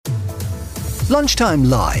Lunchtime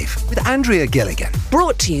Live with Andrea Gilligan.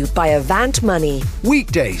 Brought to you by Avant Money.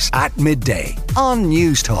 Weekdays at midday on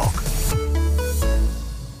News Talk.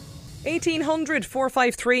 1800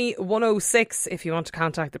 453 106 if you want to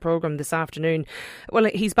contact the programme this afternoon. Well,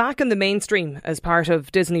 he's back in the mainstream as part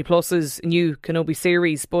of Disney Plus's new Kenobi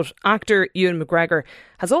series, but actor Ewan McGregor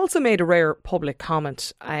has also made a rare public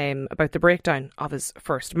comment about the breakdown of his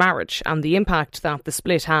first marriage and the impact that the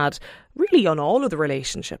split had really on all of the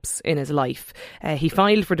relationships in his life. He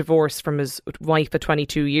filed for divorce from his wife at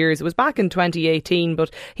 22 years. It was back in 2018,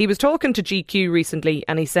 but he was talking to GQ recently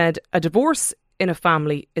and he said, "A divorce in a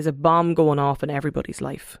family is a bomb going off in everybody's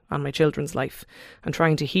life and my children's life, and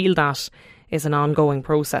trying to heal that is an ongoing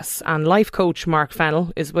process." And life coach Mark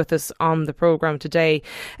Fennell is with us on the programme today.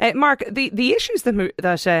 Mark, the issues that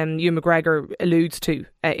Ewan McGregor alludes to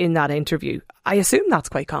in that interview, I assume that's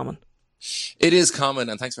quite common. It is common,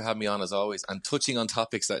 and thanks for having me on as always, and touching on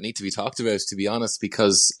topics that need to be talked about, to be honest,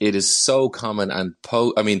 because it is so common. And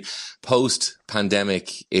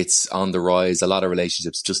post-pandemic, it's on the rise. A lot of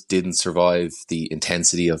relationships just didn't survive the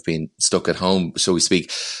intensity of being stuck at home, so we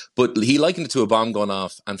speak. But he likened it to a bomb going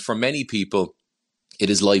off, and for many people,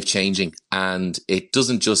 it is life-changing, and it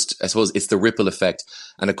doesn't just, I suppose, it's the ripple effect.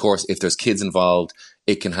 And of course, if there's kids involved,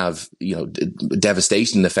 it can have,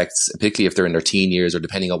 devastation effects, particularly if they're in their teen years or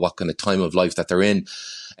depending on what kind of time of life that they're in.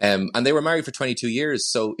 And they were married for 22 years.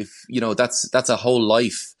 So if, that's a whole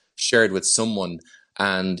life shared with someone,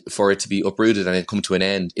 and for it to be uprooted and it come to an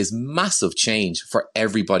end is massive change for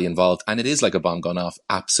everybody involved. And it is like a bomb gone off.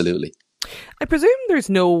 Absolutely. I presume there's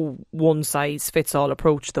no one size fits all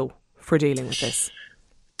approach though for dealing with this.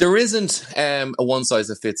 There isn't a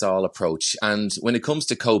one-size-fits-all approach. And when it comes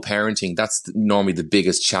to co-parenting, that's normally the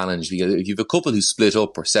biggest challenge. If you have a couple who split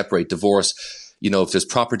up or separate, divorce, if there's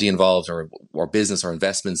property involved or business or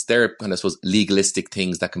investments, they're kind of, I suppose, legalistic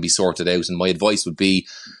things that can be sorted out. And my advice would be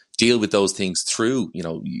deal with those things through,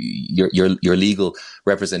 your legal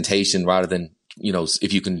representation rather than,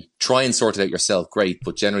 if you can try and sort it out yourself, great.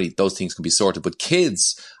 But generally those things can be sorted. But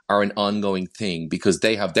kids are an ongoing thing because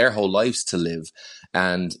they have their whole lives to live.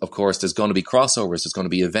 And of course, there's going to be crossovers, there's going to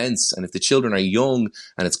be events. And if the children are young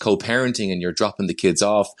and it's co-parenting and you're dropping the kids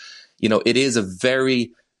off, it is a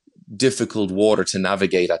very difficult water to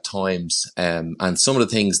navigate at times. And some of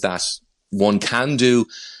the things that one can do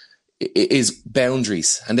is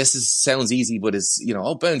boundaries. And sounds easy, but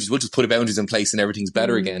boundaries, we'll just put boundaries in place and everything's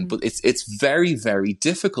better again. But it's very, very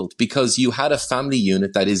difficult because you had a family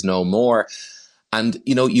unit that is no more. And,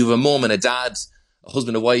 you have a mum and a dad, a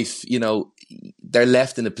husband and wife, they're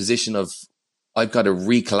left in a position of, I've got to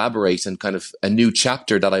re-collaborate and kind of a new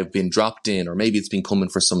chapter that I've been dropped in, or maybe it's been coming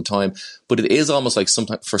for some time. But it is almost like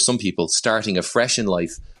for some people starting afresh in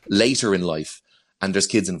life, later in life, and there's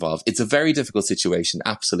kids involved. It's a very difficult situation,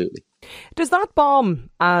 absolutely. Does that bomb,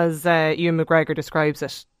 as Ewan McGregor describes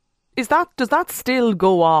it, does that still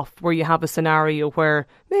go off where you have a scenario where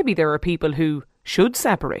maybe there are people who should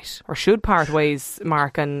separate or should part ways,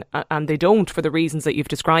 Mark, and they don't for the reasons that you've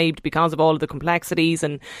described because of all of the complexities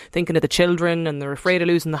and thinking of the children and they're afraid of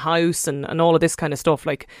losing the house and all of this kind of stuff?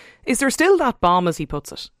 Like, is there still that bomb, as he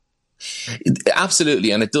puts it? Absolutely,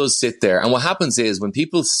 and it does sit there. And what happens is when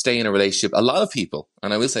people stay in a relationship, a lot of people,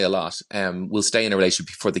 and I will say a lot, will stay in a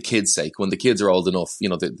relationship for the kids' sake. When the kids are old enough,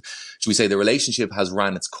 should we say the relationship has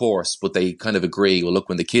ran its course, but they kind of agree, well, look,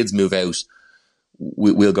 when the kids move out,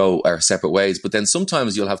 we'll go our separate ways. But then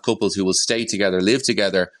sometimes you'll have couples who will stay together, live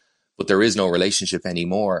together, but there is no relationship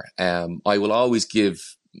anymore. I will always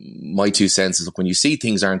give my 2 cents. Look, when you see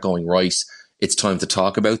things aren't going right, it's time to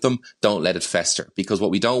talk about them. Don't let it fester, because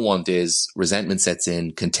what we don't want is resentment sets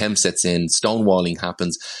in, contempt sets in, stonewalling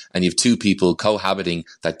happens, and you have two people cohabiting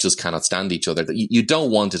that just cannot stand each other. You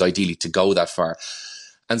don't want it ideally to go that far.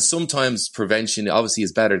 And sometimes prevention obviously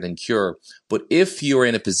is better than cure. But if you're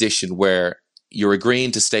in a position where you're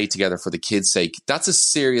agreeing to stay together for the kids' sake, that's a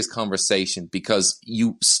serious conversation, because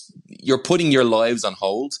you're putting your lives on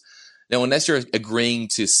hold. Now, unless you're agreeing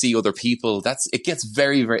to see other people, it gets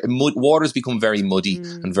very, very, waters become very muddy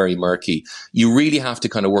and very murky. You really have to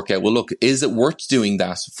kind of work out, well, look, is it worth doing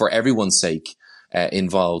that for everyone's sake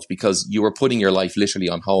involved? Because you are putting your life literally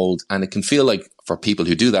on hold, and it can feel like, for people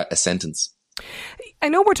who do that, a sentence. I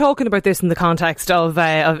know we're talking about this in the context of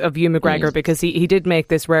Ewan McGregor, because he did make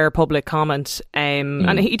this rare public comment,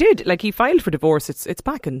 and he filed for divorce. It's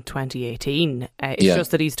back in 2018. It's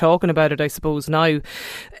just that he's talking about it, I suppose, now.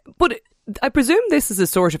 But I presume this is a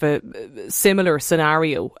sort of a similar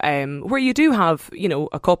scenario where you do have,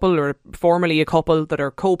 a couple, or formerly a couple, that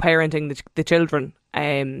are co-parenting the children,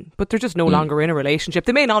 but they're just no longer in a relationship.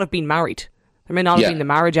 They may not have been married. There may not have been the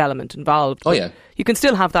marriage element involved. Oh, yeah. You can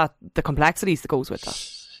still have the complexities that goes with that.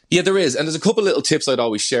 Yeah, there is. And there's a couple of little tips I'd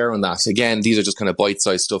always share on that. Again, these are just kind of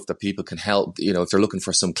bite-sized stuff that people can help, if they're looking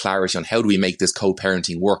for some clarity on how do we make this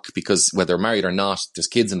co-parenting work? Because whether married or not, there's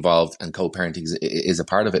kids involved and co-parenting is a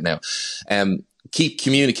part of it now. Keep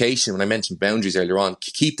communication, when I mentioned boundaries earlier on,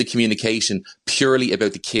 keep the communication purely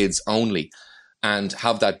about the kids only, and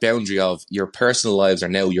have that boundary of your personal lives are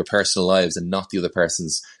now your personal lives and not the other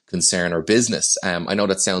person's concern or business. I know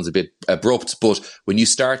that sounds a bit abrupt, but when you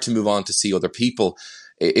start to move on to see other people,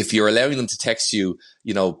 if you're allowing them to text you,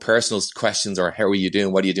 personal questions or how are you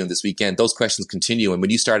doing? What are you doing this weekend? Those questions continue. And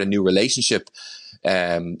when you start a new relationship,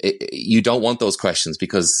 you don't want those questions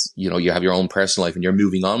because, you have your own personal life and you're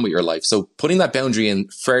moving on with your life. So putting that boundary in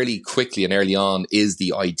fairly quickly and early on is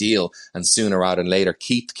the ideal, and sooner rather than later,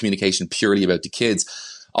 keep the communication purely about the kids.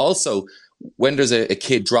 Also, when there's a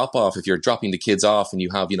kid drop off, if you're dropping the kids off and you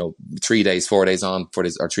have, 3 days, 4 days on, 4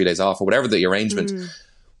 days or 3 days off or whatever the arrangement,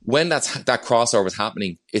 when that crossover is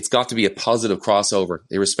happening, it's got to be a positive crossover,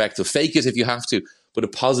 irrespective. Fake it if you have to, but a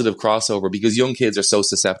positive crossover, because young kids are so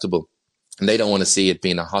susceptible and they don't want to see it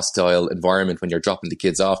being a hostile environment when you're dropping the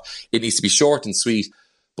kids off. It needs to be short and sweet,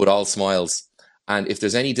 but all smiles. And if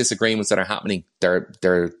there's any disagreements that are happening,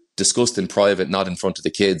 they're discussed in private, not in front of the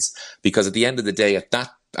kids, because at the end of the day, at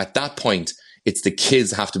that point, it's the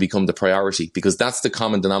kids have to become the priority, because that's the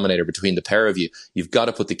common denominator between the pair of you. You've got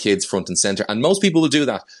to put the kids front and center. And most people will do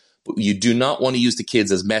that, but you do not want to use the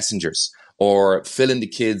kids as messengers or fill in the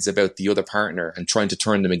kids about the other partner and trying to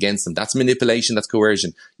turn them against them. That's manipulation. That's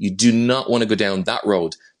coercion. You do not want to go down that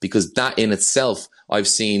road, because that in itself, I've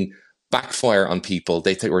seen backfire on people.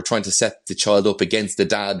 They were trying to set the child up against the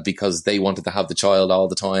dad because they wanted to have the child all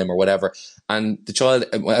the time or whatever. And the child,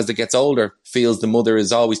 as it gets older, feels the mother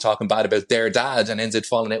is always talking bad about their dad and ends up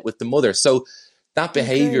falling out with the mother. So that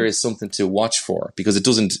behavior is something to watch for, because it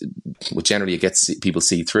doesn't, well, generally it gets people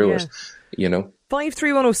see through it,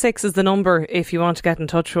 53106 is the number if you want to get in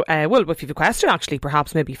touch. Well, if you have a question, actually,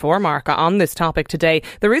 perhaps maybe for Mark on this topic today.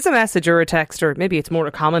 There is a message or a text, or maybe it's more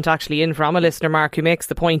a comment actually, in from a listener, Mark, who makes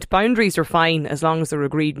the point: boundaries are fine as long as they're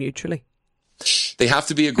agreed mutually. They have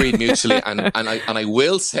to be agreed mutually, and I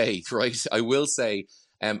will say,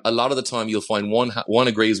 a lot of the time you'll find one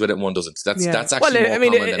agrees with it and one doesn't. That's actually more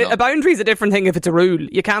common than not. A boundary is a different thing if it's a rule.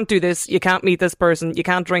 You can't do this, you can't meet this person, you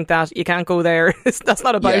can't drink that, you can't go there. That's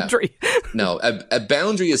not a boundary. No, a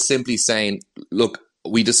boundary is simply saying, look,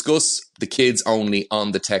 we discuss the kids only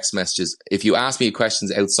on the text messages. If you ask me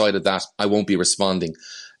questions outside of that, I won't be responding.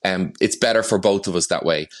 It's better for both of us that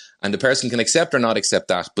way. And the person can accept or not accept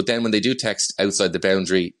that. But then when they do text outside the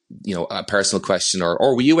boundary, a personal question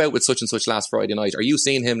or were you out with such and such last Friday night? Are you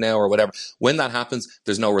seeing him now or whatever? When that happens,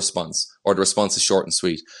 there's no response, or the response is short and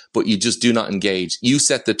sweet. But you just do not engage. You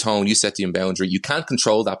set the tone, you set the boundary. You can't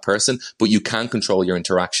control that person, but you can control your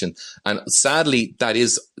interaction. And sadly, that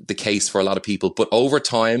is the case for a lot of people. But over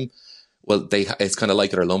time, well, it's kind of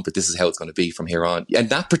like it or lump it. This is how it's going to be from here on.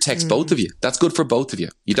 And that protects both of you. That's good for both of you.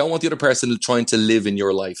 You don't want the other person trying to live in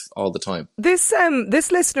your life all the time. This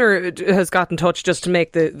listener has got in touch just to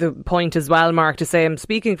make the point as well, Mark, to say, I'm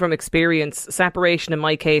speaking from experience. Separation in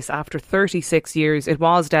my case after 36 years, it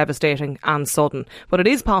was devastating and sudden. But it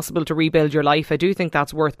is possible to rebuild your life. I do think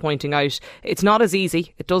that's worth pointing out. It's not as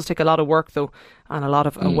easy. It does take a lot of work though, and a lot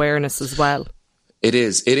of awareness as well. It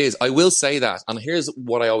is. I will say that. And here's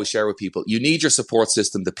what I always share with people. You need your support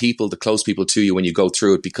system, the close people to you when you go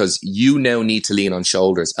through it, because you now need to lean on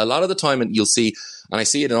shoulders. A lot of the time, and you'll see, and I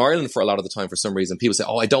see it in Ireland for a lot of the time for some reason, people say,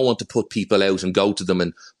 I don't want to put people out and go to them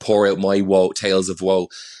and pour out my tales of woe.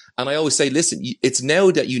 And I always say, listen, it's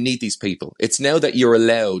now that you need these people. It's now that you're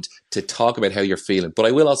allowed to talk about how you're feeling. But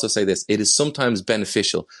I will also say this, it is sometimes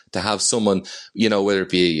beneficial to have someone, whether it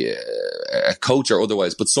be a coach or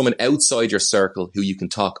otherwise, but someone outside your circle who you can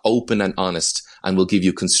talk open and honest and will give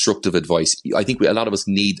you constructive advice. I think a lot of us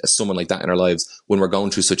need someone like that in our lives when we're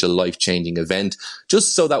going through such a life-changing event,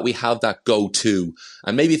 just so that we have that go-to.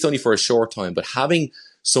 And maybe it's only for a short time, but having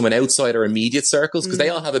someone outside our immediate circles, because they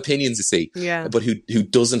all have opinions, you see, but who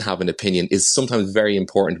doesn't have an opinion is sometimes very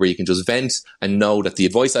important, where you can just vent and know that the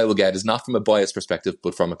advice I will get is not from a biased perspective,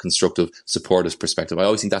 but from a constructive, supportive perspective. I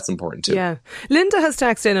always think that's important too. Yeah. Linda has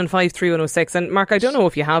texted in on 53106, and Mark, I don't know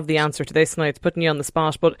if you have the answer to this now, it's putting you on the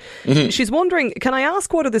spot, but she's wondering, can I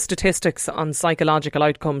ask what are the statistics on psychological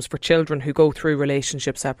outcomes for children who go through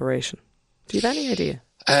relationship separation? Do you have any idea?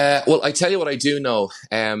 Well, I tell you what I do know.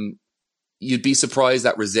 You'd be surprised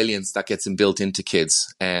at resilience that gets built into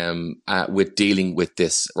kids with dealing with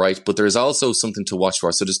this, right? But there's also something to watch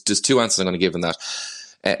for. So there's two answers I'm going to give on that.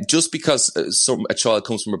 Just because a child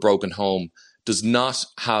comes from a broken home does not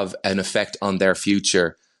have an effect on their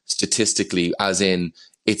future statistically, as in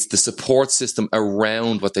it's the support system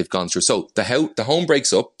around what they've gone through. So the home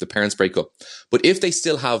breaks up, the parents break up. But if they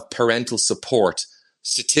still have parental support,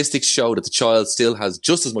 statistics show that the child still has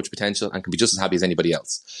just as much potential and can be just as happy as anybody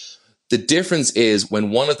else. The difference is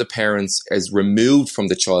when one of the parents is removed from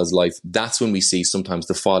the child's life, that's when we see sometimes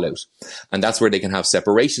the fallout. And that's where they can have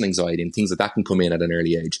separation anxiety and things like that can come in at an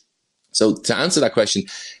early age. So to answer that question,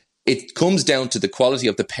 it comes down to the quality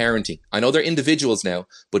of the parenting. I know they're individuals now,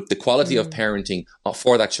 but the quality of parenting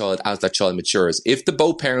for that child as that child matures. If the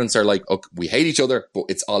both parents are like, okay, we hate each other, but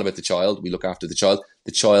it's all about the child, we look after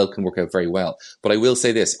the child can work out very well. But I will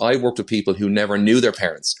say this, I worked with people who never knew their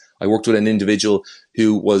parents. I worked with an individual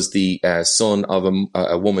who was the son of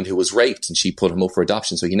a woman who was raped, and she put him up for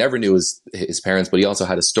adoption. So he never knew his parents, but he also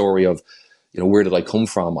had a story of, where did I come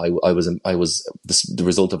from? I was the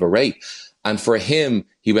result of a rape. And for him,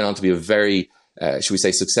 he went on to be a very, should we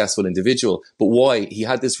say, successful individual. But why? He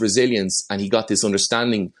had this resilience and he got this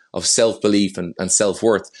understanding of self-belief and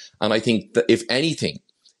self-worth. And I think that if anything,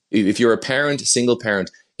 if you're a parent, a single parent,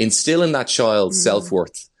 instill in that child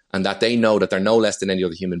self-worth and that they know that they're no less than any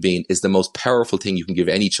other human being is the most powerful thing you can give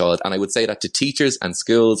any child. And I would say that to teachers and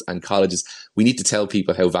schools and colleges, we need to tell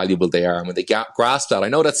people how valuable they are. And when they grasp that, I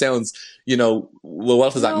know that sounds, well,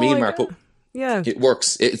 what does that mean, Mark? But yeah, it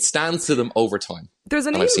works. It stands to them over time.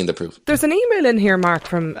 I've seen the proof. There's an email in here, Mark,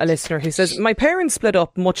 from a listener who says, my parents split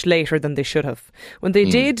up much later than they should have. When they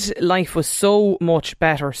did, life was so much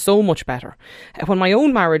better. When my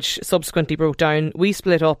own marriage subsequently broke down, we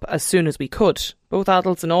split up as soon as we could. Both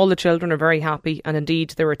adults and all the children are very happy, and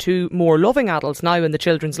indeed there are two more loving adults now in the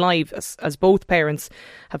children's lives as both parents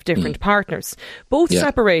have different partners. Both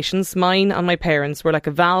separations, mine and my parents, were like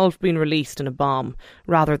a valve being released in a bomb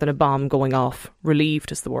rather than a bomb going off.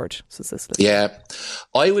 Relieved is the word, says this listener. Yeah,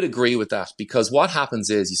 I would agree with that, because what happens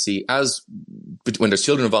is, you see, when there's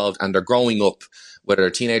children involved and they're growing up, whether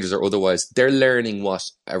they're teenagers or otherwise, they're learning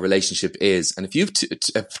what a relationship is. And if you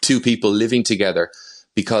have two people living together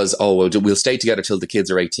because, we'll stay together till the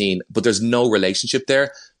kids are 18, but there's no relationship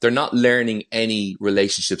there, they're not learning any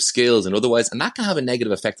relationship skills and otherwise, and that can have a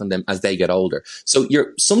negative effect on them as they get older. So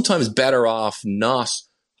you're sometimes better off not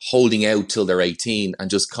holding out till they're 18 and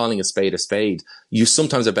just calling a spade a spade. You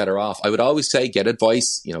sometimes are better off. I would always say get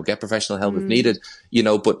advice, get professional help if needed,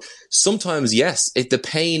 but sometimes, yes, the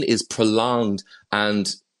pain is prolonged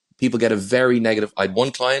and people get a very negative. I had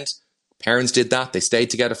one client, parents did that. They stayed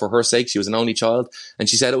together for her sake. She was an only child. And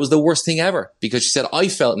she said it was the worst thing ever, because she said, I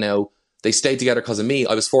felt now they stayed together because of me.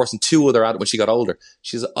 I was forcing two other adults when she got older.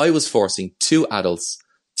 She says, I was forcing two adults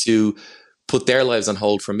to put their lives on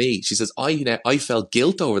hold for me. She says, I felt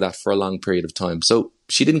guilt over that for a long period of time. So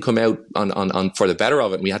she didn't come out on for the better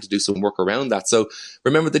of it. And we had to do some work around that. So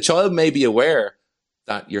remember, the child may be aware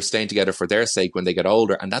that you're staying together for their sake when they get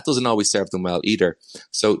older, and that doesn't always serve them well either.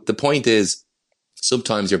 So the point is,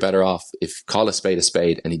 sometimes you're better off if call a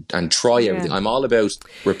spade and try everything. I'm all about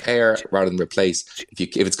repair rather than replace.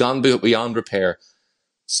 If it's gone beyond repair,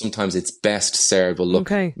 sometimes it's best served. Well, look,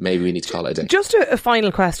 maybe we need to call it a day. Just a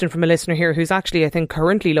final question from a listener here who's actually, I think,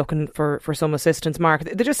 currently looking for some assistance, Mark.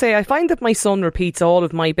 They just say, I find that my son repeats all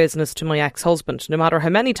of my business to my ex-husband. No matter how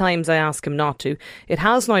many times I ask him not to, it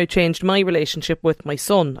has now changed my relationship with my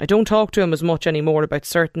son. I don't talk to him as much anymore about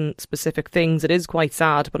certain specific things. It is quite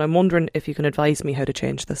sad, but I'm wondering if you can advise me how to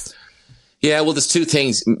change this. Yeah, well, there's two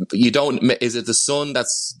things. Is it the son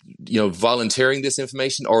that's, volunteering this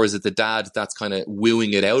information, or is it the dad that's kind of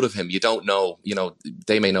wooing it out of him? You don't know,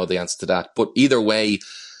 they may know the answer to that. But either way,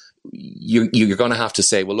 you're going to have to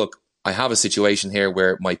say, well, look, I have a situation here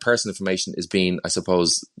where my personal information is being, I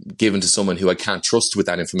suppose, given to someone who I can't trust with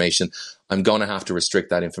that information. I'm going to have to restrict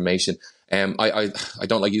that information. I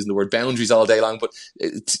don't like using the word boundaries all day long, but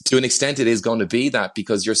to an extent it is going to be that,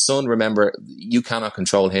 because your son, remember, you cannot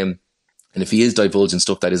control him. And if he is divulging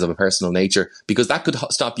stuff that is of a personal nature, because that could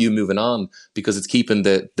stop you moving on, because it's keeping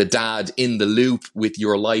the dad in the loop with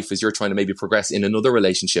your life as you're trying to maybe progress in another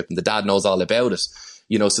relationship, and the dad knows all about it,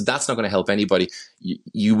 so that's not going to help anybody.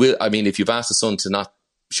 You will, if you've asked the son to not,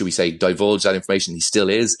 should we say, divulge that information, he still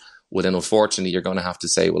is, well, then unfortunately you're going to have to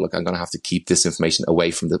say, well, look, I'm going to have to keep this information away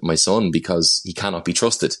from my son because he cannot be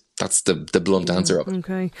trusted. That's the blunt answer of it.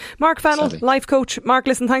 Okay. Mark Fennell, life coach. Mark,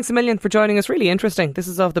 listen, thanks a million for joining us. Really interesting. This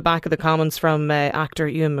is off the back of the comments from actor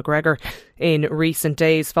Ewan McGregor in recent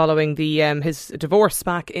days following his divorce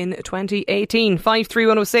back in 2018.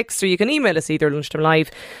 53106, so you can email us either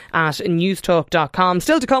lunchtimelive@newstalk.com.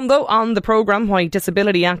 Still to come, though, on the programme, why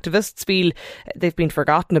disability activists feel they've been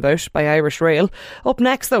forgotten about by Irish Rail. Up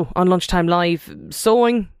next, though, on Lunchtime Live,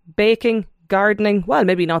 sewing, baking, gardening, well,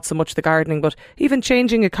 maybe not so much the gardening, but even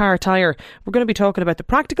changing a car tyre. We're going to be talking about the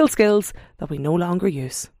practical skills that we no longer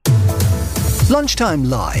use. Lunchtime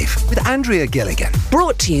Live with Andrea Gilligan.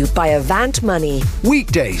 Brought to you by Avant Money.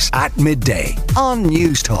 Weekdays at midday on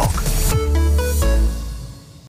News Talk.